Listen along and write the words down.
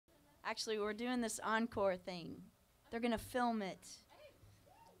Actually, we're doing this encore thing. They're going to film it.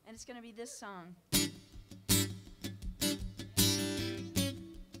 And it's going to be this song.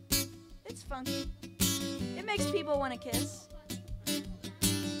 It's funky. It makes people want to kiss.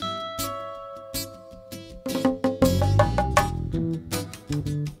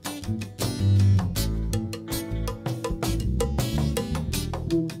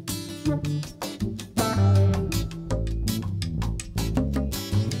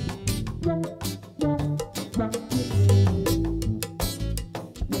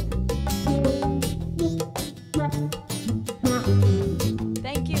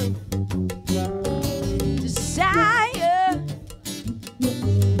 Thank you. Desire,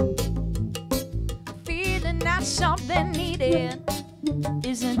 feeling that's something needed,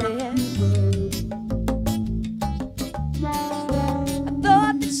 isn't it? I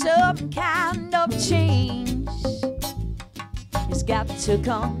thought that some kind of change has got to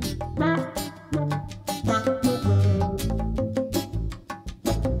come.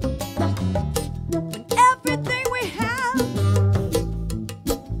 When everything we have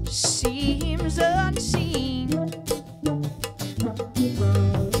seems unseen,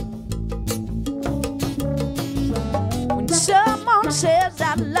 when someone says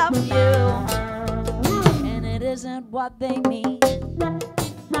I love you and it isn't what they mean,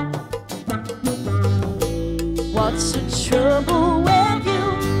 what's the trouble with you?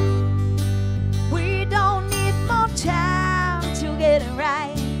 We don't need more time to get it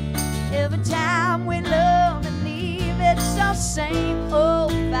right. Every time we love and leave, it's the same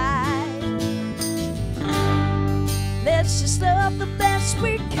old fight. Let's just love the best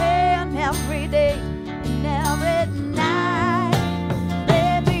we can every day and every night.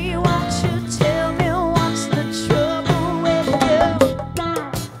 Baby, won't you tell me what's the trouble with you?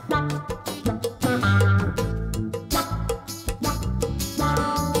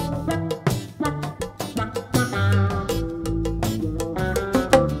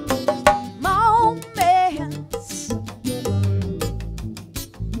 Moments,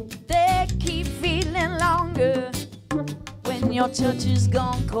 they keep feeling longer when your touch is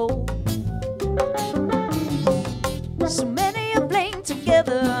gone cold. So many are playing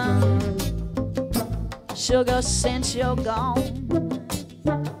together, sugar, since you're gone.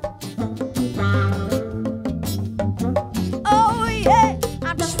 Oh yeah,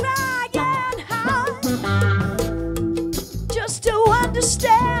 I'm trying hard just to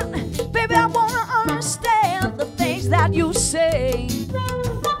understand. Baby, I wanna understand the things that you say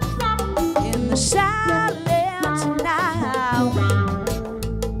in the silence now.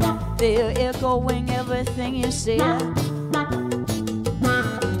 They're echoing everything you said.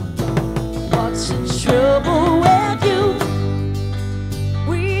 What's the trouble with you?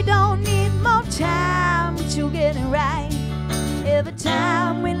 We don't need more time to get it right. Every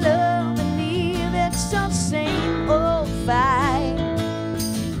time we love and leave, it's the same old fight.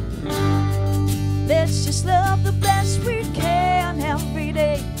 Let's just love the best we can every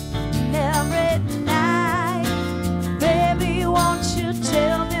day and every night. Baby, won't you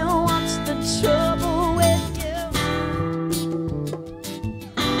tell me what's the trouble with you?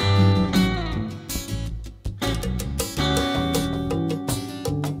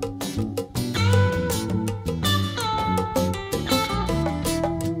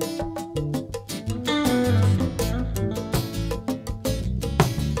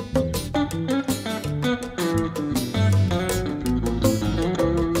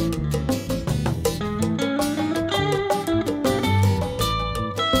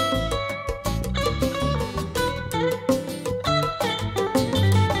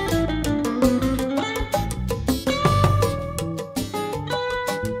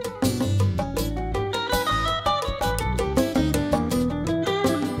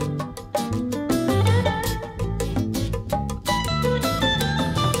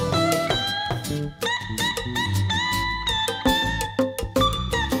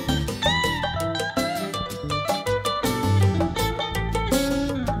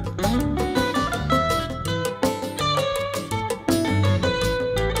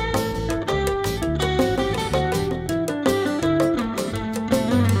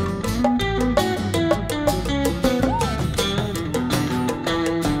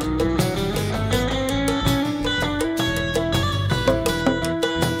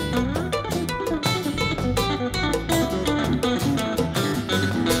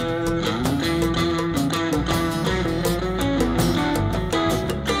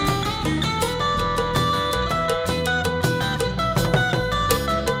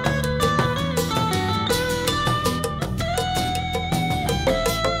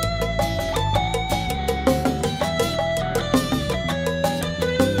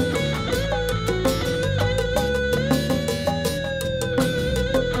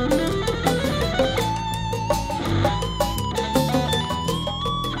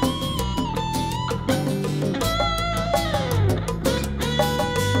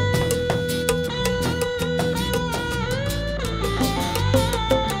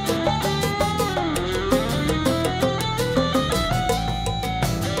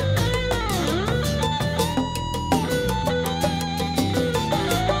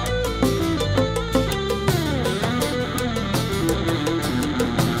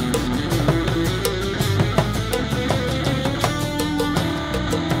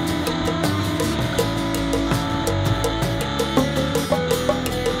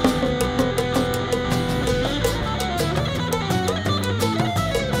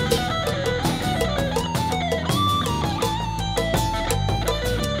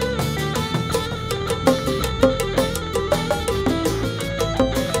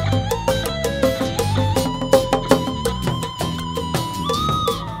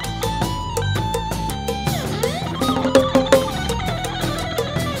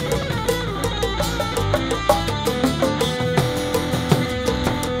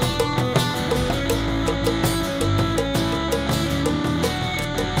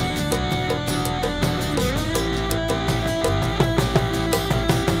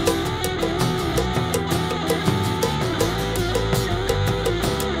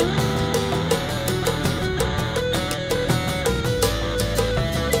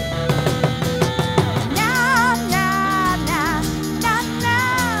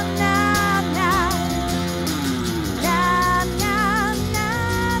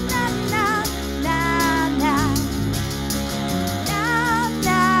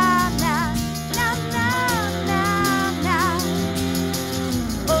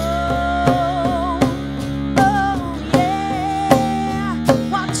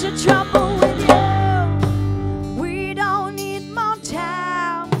 What's the trouble with you? We don't need more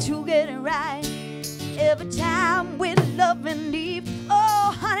time to get it right. Every time we love and leave,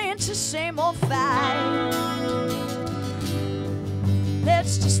 oh honey, it's the same old fight.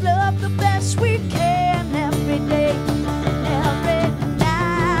 Let's just love the best we can every day.